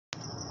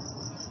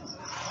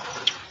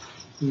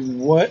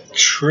What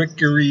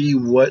trickery,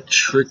 what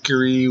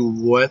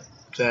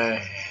the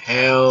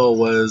hell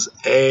was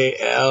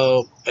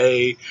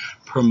ALA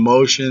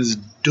Promotions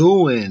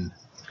doing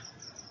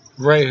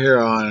right here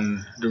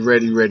on the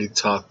Ready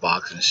Talk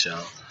Boxing Show?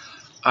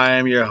 I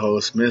am your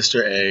host,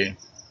 Mr.A,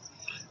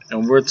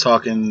 and we're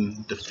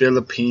talking the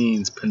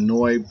Philippines,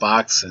 Pinoy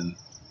boxing.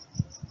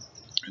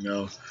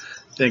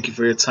 Thank you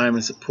for your time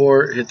and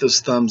support. Hit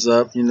those thumbs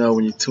up.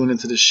 When you tune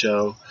into the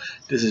show,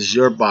 this is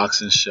your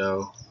boxing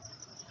show.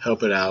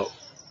 Help it out.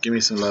 Give me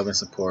some love and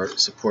support.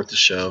 Support the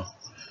show.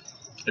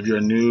 If you're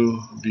a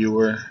new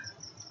viewer,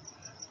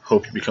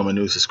 hope you become a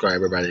new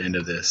subscriber by the end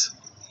of this.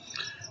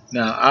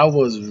 Now, I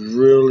was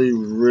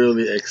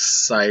really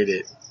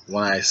excited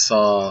when I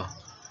saw.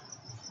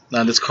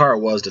 Now, this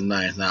card was the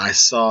 9th. Now, I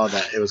saw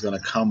that it was going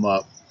to come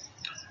up.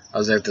 I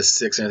was at the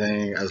 6th and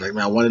everything. I was like,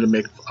 man, I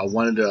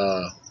wanted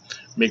to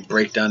make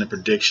breakdown and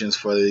predictions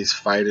for these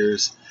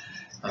fighters.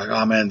 I'm like,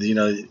 oh man,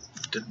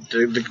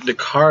 the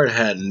card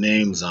had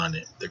names on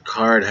it. The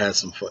card had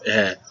it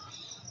had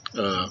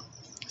how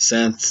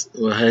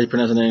do you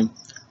pronounce the name?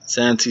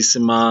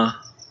 Santisima,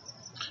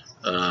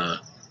 the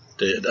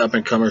up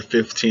and comer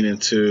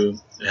 15-2.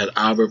 It had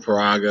Albert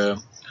Pagara,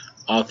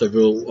 Arthur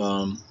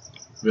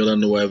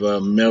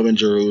Villnueva, Melvin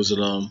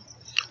Jerusalem,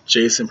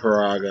 Jason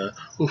Pagara,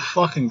 who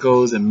fucking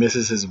goes and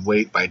misses his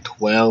weight by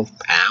 12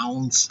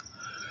 pounds.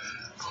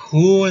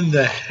 Who in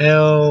the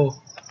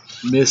hell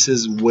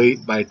misses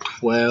weight by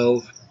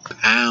 12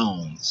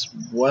 pounds?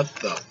 What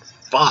the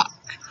fuck?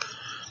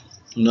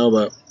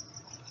 But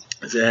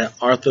it had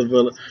Arthur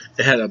Villa.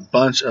 It had a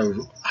bunch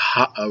of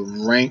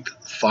ranked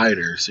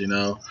fighters, and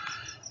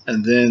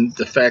then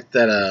the fact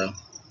that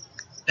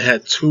it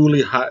had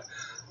two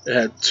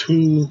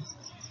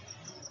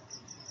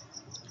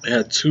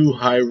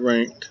high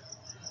ranked,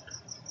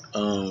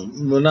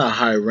 well, not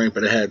high ranked,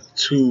 but it had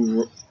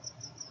two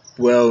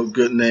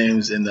good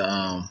names in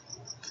the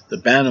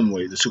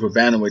bantamweight, the super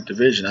bantamweight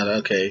division. I thought,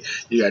 okay,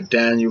 you got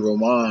Daniel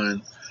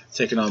Roman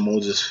taking on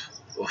Moses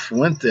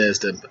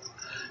Fuentes, and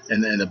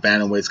the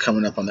bantamweights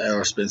coming up on the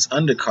Aerospins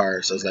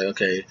undercard. So I was like,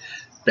 okay,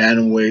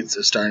 bantamweights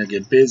are starting to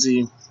get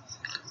busy.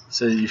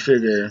 So you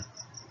figure,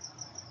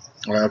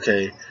 well,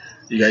 okay,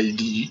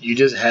 you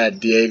just had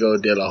Diego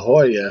De La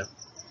Hoya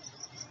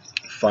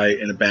fight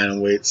in the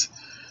bantamweights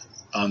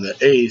on the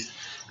 8th.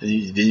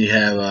 Then you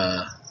have,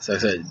 so I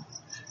said,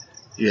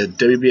 you had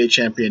WBA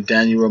champion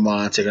Daniel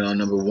Roman taking on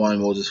number 1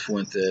 Moses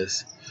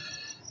Fuentes.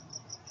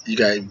 You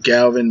got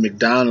Galvin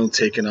McDonald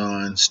taking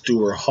on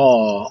Stuart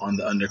Hall on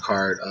the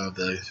undercard of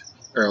the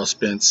Errol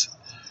Spence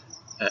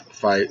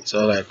fight.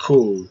 So like,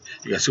 cool.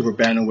 You got super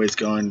bantamweights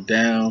going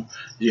down.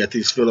 You got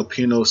these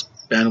Filipino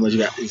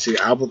bantamweights. You see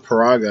Albert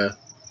Pagara.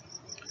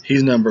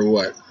 He's number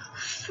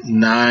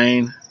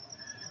 9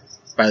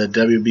 by the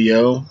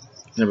WBO,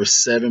 number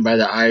 7 by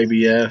the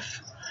IBF.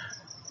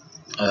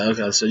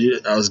 Okay, so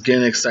I was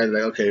getting excited.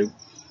 Like, okay,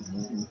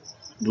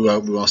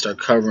 we're gonna start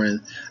covering.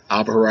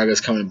 Albert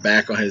Pagara's coming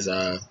back on his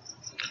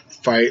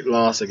fight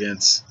loss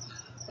against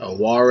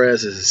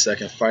Juarez. This is his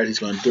second fight. He's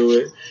gonna do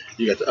it.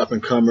 You got the up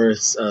and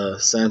comers,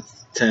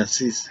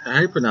 Santisima. How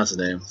do you pronounce his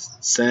name?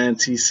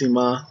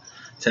 Santisima.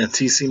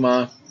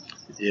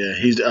 Yeah,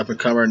 he's the up and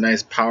comer.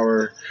 Nice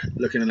power,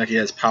 looking like he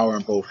has power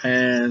in both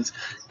hands.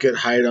 Good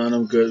height on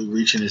him. Good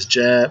reach in his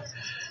jab.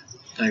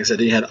 Like I said,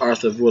 then you had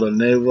Arthur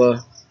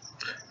Villnueva.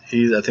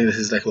 I think this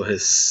is like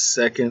his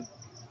second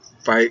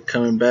fight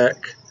coming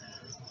back.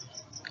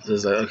 So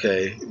it's like,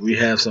 okay, we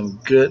have some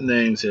good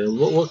names here.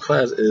 What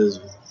class is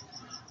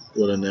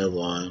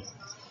Villnueva on?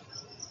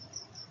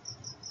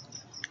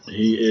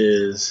 He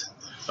is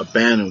a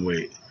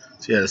bantamweight.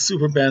 So he had a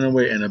super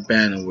bantamweight and a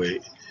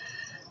bantamweight.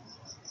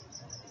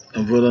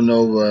 And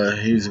Villnueva,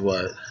 he's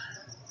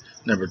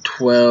number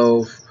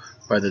 12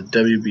 by the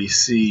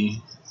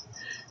WBC.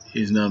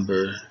 He's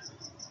number.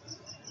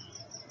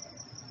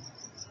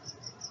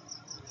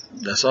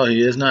 That's all he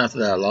is now after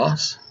that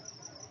loss?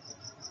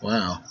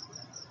 Wow.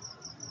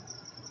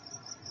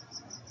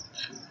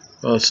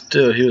 Well,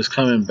 still, he was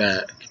coming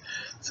back.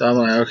 So I'm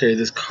like, okay,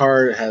 this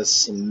card has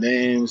some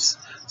names,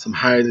 some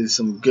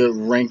good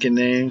ranking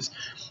names.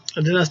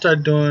 And then I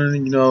started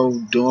doing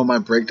my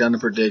breakdown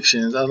and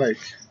predictions. I was like,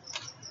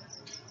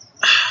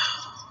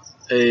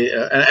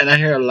 and I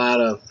hear a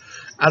lot of,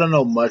 I don't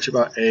know much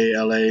about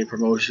ALA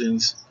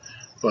Promotions,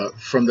 but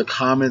from the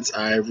comments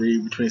I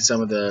read between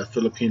some of the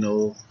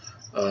Filipino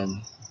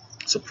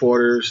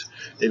supporters,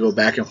 they go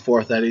back and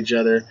forth at each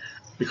other.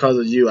 Because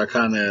of you, I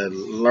kind of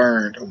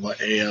learned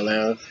about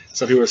ALL.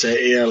 Some people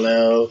say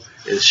ALL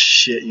is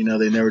shit.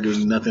 They never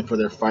do nothing for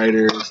their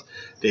fighters.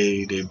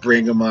 They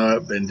bring them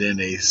up and then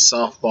they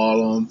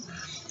softball them.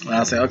 And I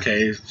was like,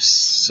 okay,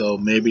 so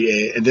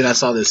maybe and then I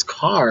saw this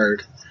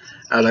card.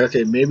 I was like,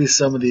 okay, maybe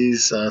some of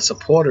these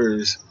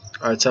supporters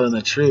are telling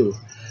the truth.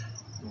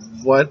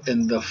 What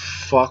in the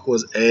fuck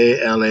was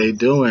ALA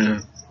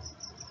doing?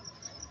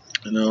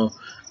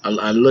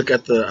 I look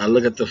at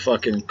the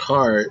fucking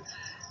card,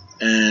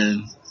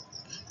 and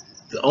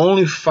the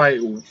only fight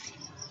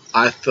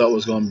I thought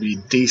was going to be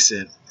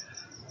decent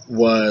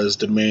was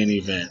the main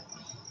event.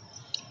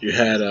 you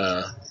had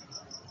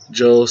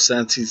Joe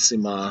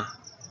Santisima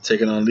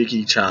taking on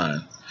Leaky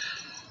Chan.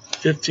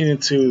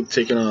 15-2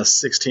 taking on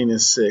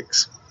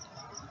 16-6.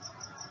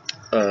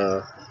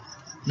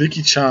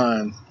 Leaky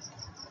Chan,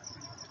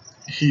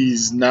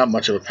 he's not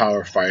much of a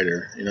power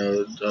fighter.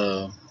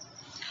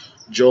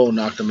 Joel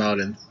knocked him out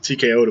and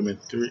TKO'd him in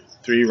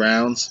three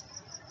rounds,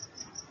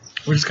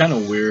 which is kind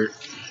of weird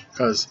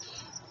because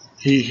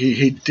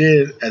he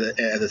did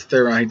at the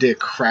third round, he did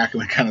crack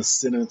him and kind of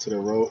send him to the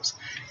ropes.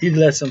 He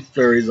let some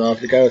flurries off.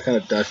 The guy was kind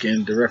of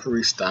ducking. The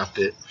referee stopped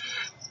it,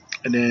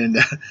 and then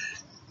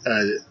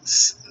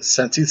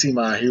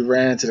Santisima, he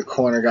ran to the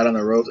corner, got on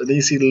the ropes, and then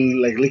you see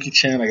like Leaky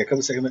Chan, like a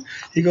couple seconds,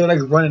 he go like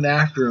running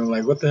after him,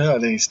 like what the hell?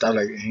 And then he stopped,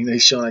 like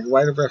he's showing like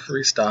why did the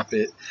referee stop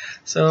it?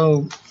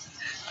 So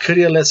could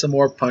he have let some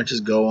more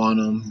punches go on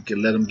him,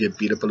 let him get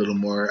beat up a little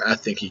more? I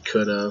think he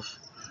could have,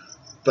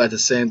 but at the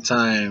same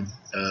time,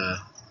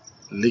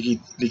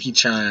 Leaky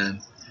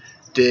Chan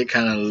did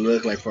kind of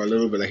look like for a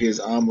little bit like he was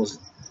almost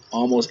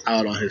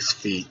out on his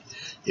feet,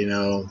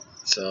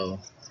 So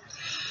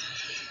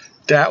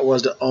that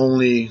was the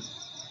only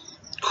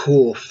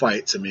cool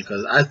fight to me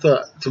because I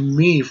thought, to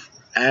me,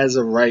 as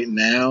of right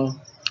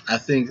now, I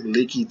think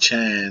Leaky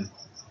Chan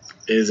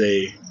is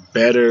a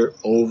better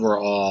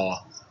overall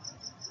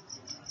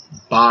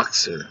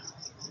boxer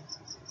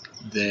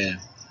than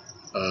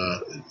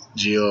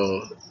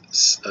Gio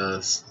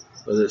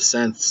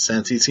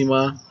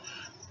Santisima,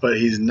 but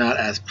he's not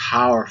as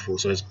powerful,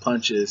 so his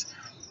punches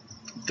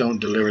don't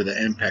deliver the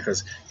impact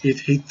because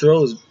he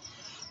throws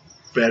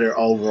better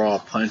overall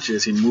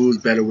punches. He moves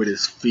better with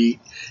his feet,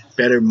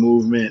 better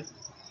movement.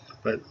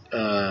 But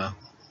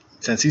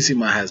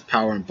Santisima has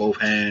power in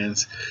both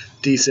hands,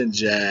 decent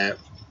jab.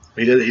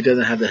 He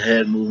doesn't have the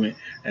head movement,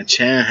 and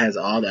Chan has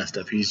all that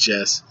stuff. He's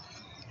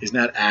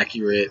not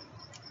accurate,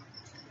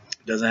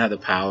 doesn't have the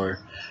power.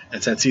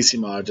 And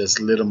Santisima just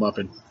lit him up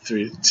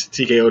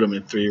TKO'd him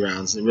in 3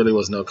 rounds. It really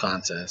was no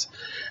contest.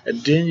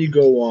 And then you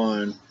go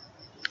on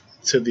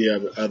to the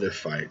other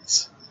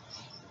fights.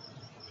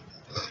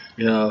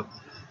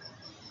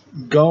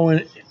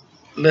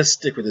 Let's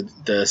stick with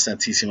the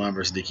Santisima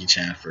versus Leaky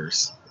Chan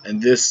first.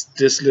 And this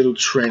little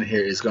trend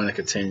here is going to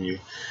continue.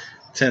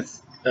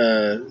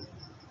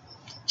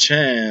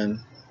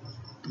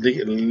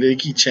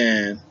 Leaky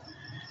Chan,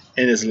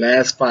 in his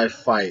last 5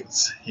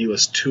 fights, he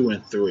was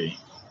 2-3.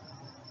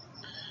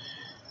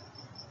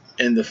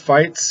 In the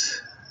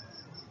fights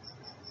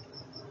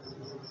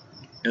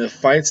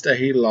that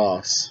he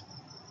lost,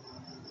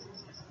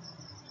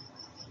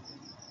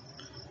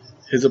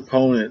 his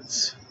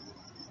opponents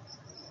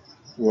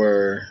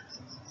were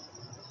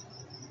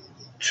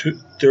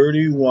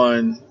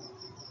 31-4,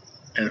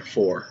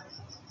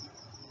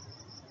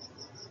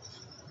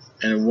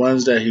 and the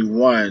ones that he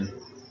won,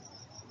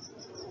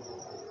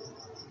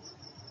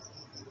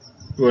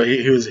 well,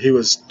 he was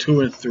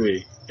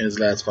 2-3 in his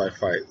last 5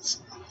 fights.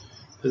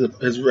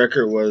 His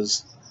record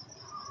was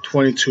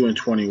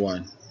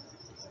 22-21.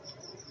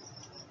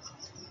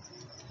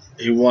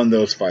 He won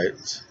those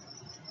fights.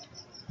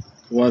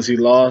 The ones he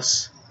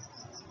lost,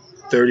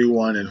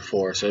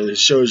 31-4. So it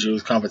shows you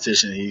his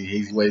competition.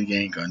 He's what he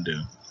ain't gonna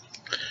do.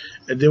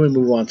 And then we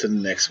move on to the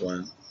next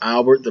one.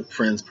 Albert the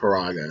Prince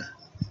Pagara,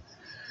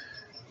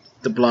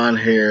 the blonde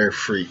hair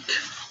freak.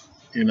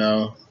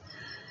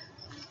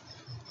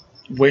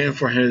 Waiting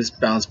for his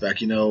bounce back.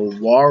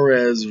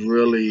 Juarez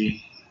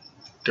really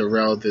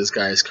derailed this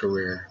guy's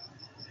career.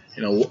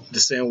 The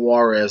same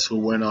Juarez who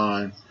went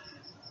on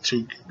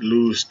to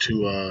lose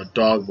to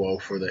Dogbo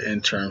for the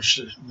interim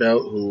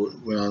belt, who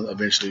went on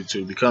eventually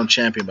to become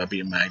champion by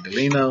beating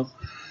Magdaleno.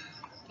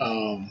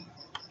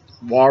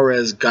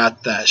 Juarez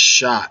got that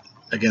shot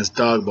against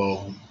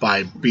Dogbo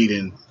by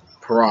beating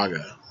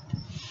Pagara.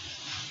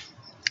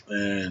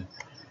 And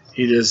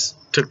he just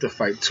took the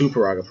fight to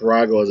Pagara.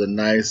 Pagara was a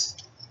nice,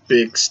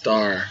 big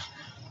star,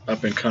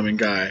 up-and-coming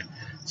guy.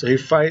 So he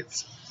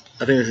fights,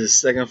 I think it's his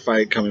second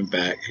fight coming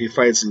back. He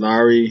fights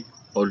Larry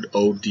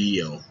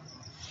Odio.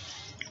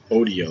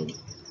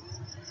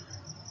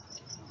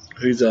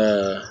 He's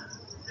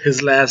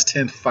his last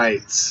 10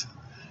 fights,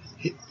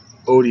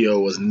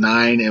 Odio was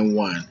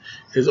 9-1.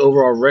 His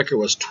overall record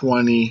was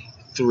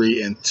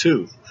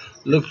 23-2.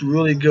 Looked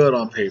really good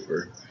on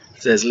paper.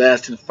 So his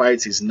last 10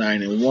 fights, he's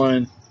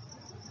 9-1.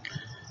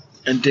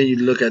 And then you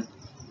look at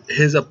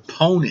his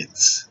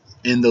opponents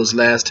in those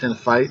last 10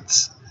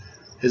 fights.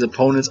 His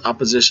opponent's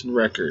opposition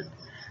record,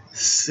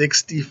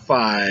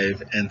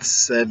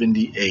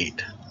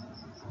 65-78.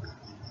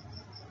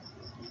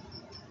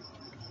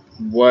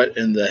 What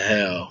in the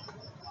hell,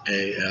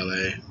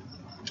 ALA?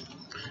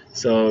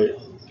 So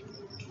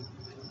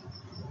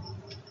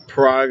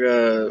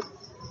Pagara,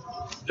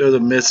 it was a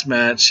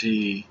mismatch.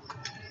 He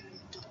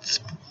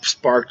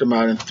sparked him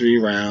out in 3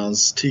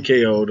 rounds,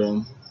 TKO'd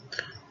him.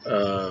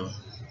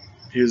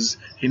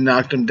 He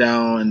knocked him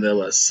down in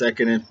the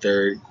second and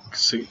third.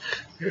 So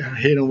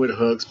hit him with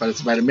hooks. By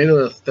the middle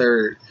of the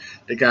third,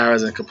 the guy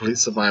was in complete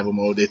survival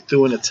mode. They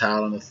threw in the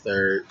towel in the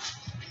third.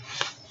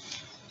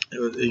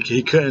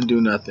 He couldn't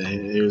do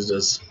nothing. It was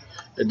just,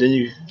 and then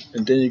you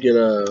get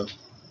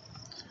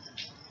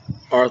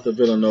Arthur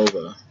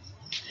Villanova.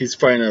 He's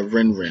fighting a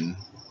Rin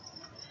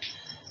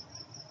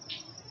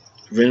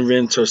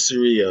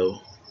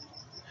Torcirio.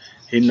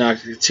 He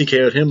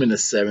TKO'd him in the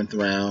 7th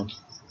round,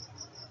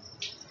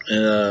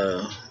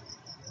 and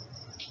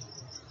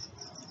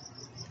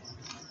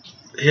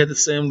he had the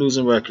same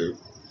losing record.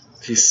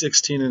 He's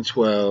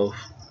 16-12.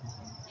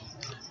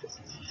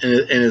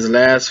 In his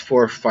last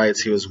 4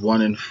 fights, he was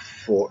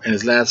 1-4. In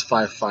his last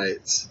 5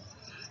 fights,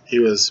 he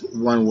was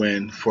 1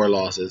 win, 4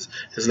 losses.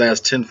 His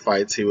last 10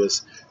 fights, he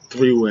was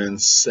 3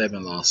 wins,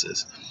 7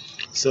 losses.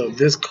 So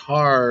this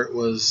card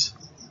was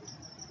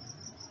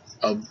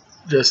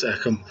just a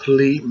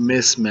complete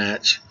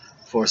mismatch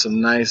for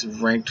some nice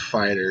ranked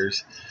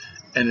fighters.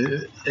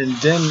 And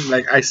then,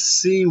 like, I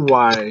see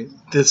why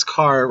this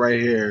card right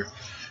here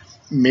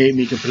made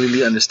me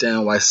completely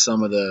understand why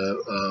some of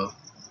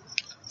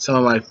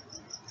my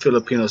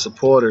Filipino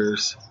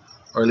supporters,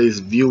 or at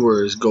least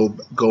viewers, go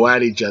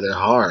at each other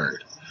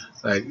hard.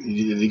 Like,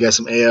 you got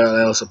some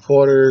ALL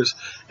supporters,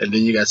 and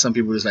then you got some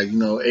people just like,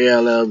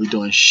 ALL be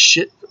doing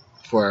shit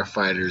for our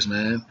fighters,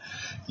 man.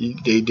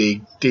 They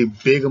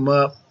big them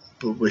up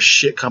with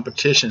shit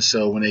competition,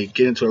 so when they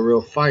get into a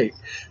real fight,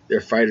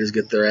 their fighters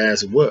get their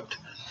ass whooped.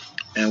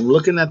 And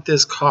looking at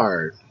this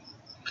card,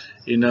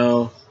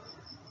 Santisima,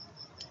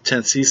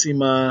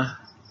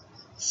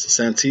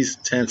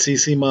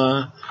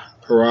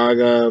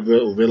 Pagara,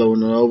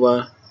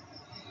 Villnueva,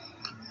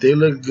 they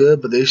look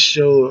good, but they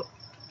show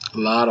a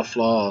lot of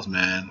flaws,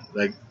 man.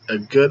 Like, a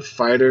good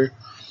fighter,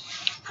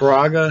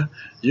 Pagara,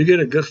 you get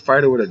a good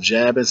fighter with a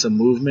jab and some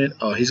movement,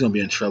 oh, he's going to be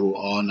in trouble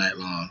all night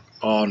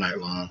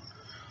long.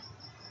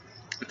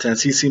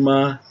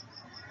 Santisima,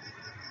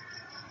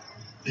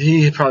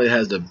 he probably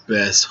has the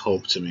best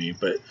hope to me,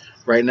 but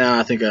right now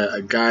I think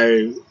a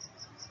guy,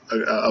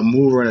 a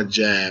mover and a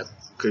jab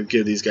could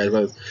give these guys,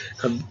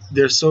 because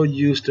they're so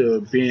used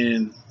to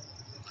being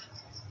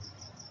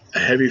a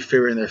heavy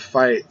favorite in their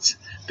fights,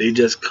 they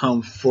just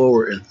come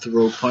forward and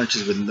throw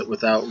punches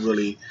without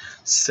really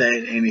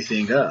setting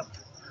anything up.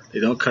 They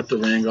don't cut the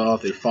ring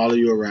off, they follow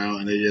you around,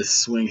 and they just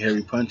swing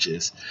heavy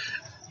punches.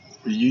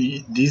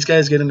 These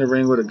guys get in the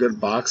ring with a good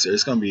boxer,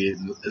 it's gonna be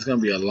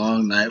a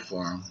long night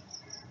for them.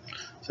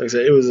 So like I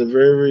said, it was a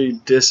very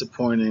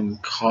disappointing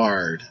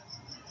card.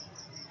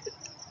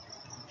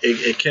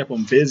 It kept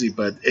them busy,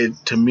 but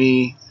to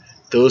me,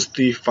 those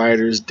 3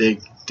 fighters, they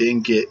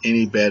didn't get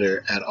any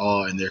better at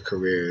all in their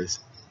careers.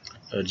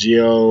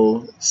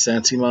 Gio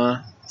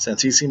Santisima,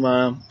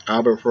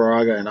 Albert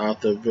Pagara, and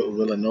Arthur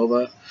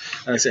Villanova.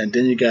 Like I said, and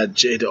then you got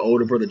the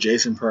older brother,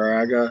 Jason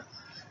Pagara,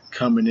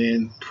 coming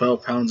in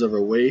 12 pounds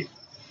overweight.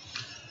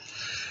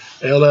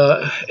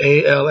 ALA,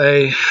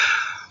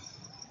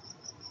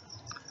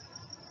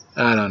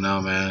 I don't know,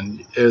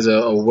 man. It was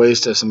a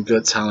waste of some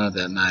good talent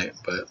that night,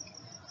 but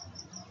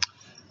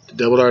the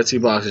Double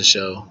RT Boxing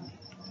Show.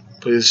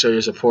 Please show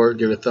your support.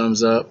 Give it a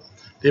thumbs up.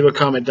 Leave a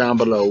comment down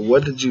below.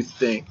 What did you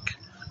think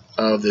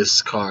of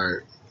this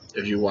card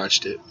if you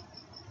watched it?